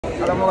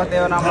How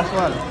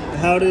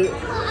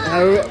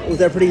was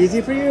that pretty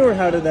easy for you, or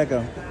how did that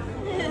go?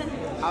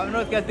 I'm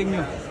not getting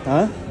you.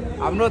 Huh?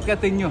 I'm not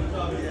getting you.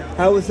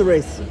 How was the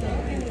race?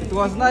 It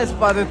was nice,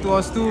 but it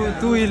was too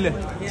hilly.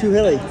 Too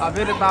hilly. A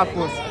very tough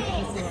course.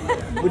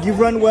 Would you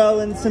run well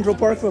in Central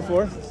Park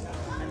before?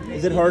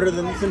 Is it harder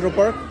than Central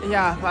Park?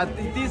 Yeah, but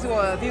this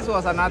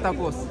was another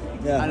course.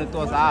 Yeah. And it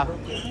was half.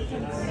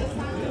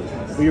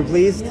 Were you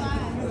pleased?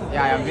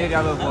 Yeah, I'm very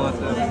happy for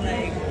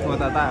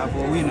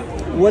winner.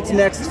 What's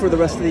next for the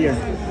rest of the year?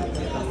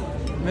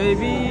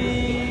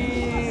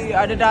 Maybe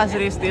Adidas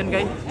race 10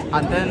 guy,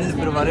 and then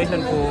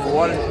preparation for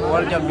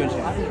world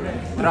championship.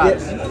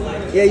 Tracks.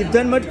 Yeah, you've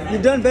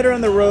done better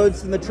on the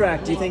roads than the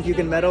track. Do you think you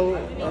can medal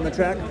on the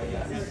track?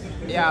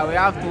 Yeah, we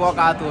have to work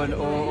hard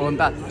on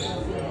that.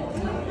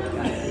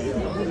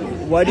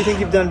 Why do you think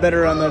you've done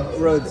better on the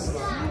roads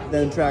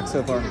than track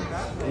so far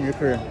in your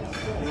career?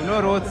 You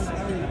know, roads,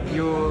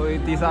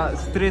 it is a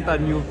straight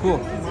and you go.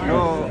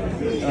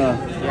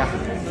 Yeah.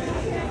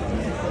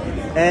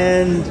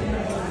 And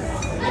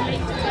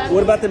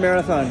what about the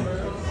marathon?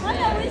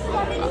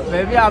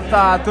 Maybe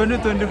after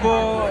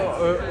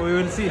 2024, we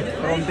will see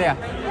from there.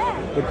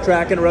 With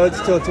track and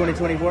roads till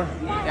 2024?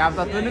 Yeah,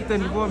 after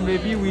 2024,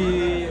 maybe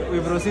we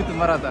proceed to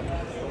marathon.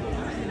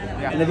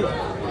 Yeah. And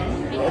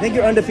I think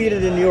you're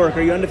undefeated in New York.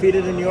 Are you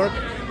undefeated in New York?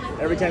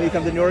 Every time you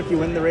come to New York, you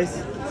win the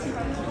race?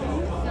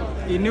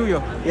 In New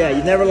York? Yeah,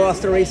 you've never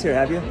lost a race here,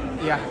 have you?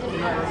 Yeah,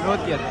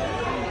 not yet.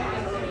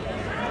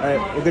 All right,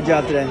 well, good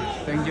job today.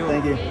 Thank you.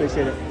 Thank you,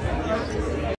 appreciate it.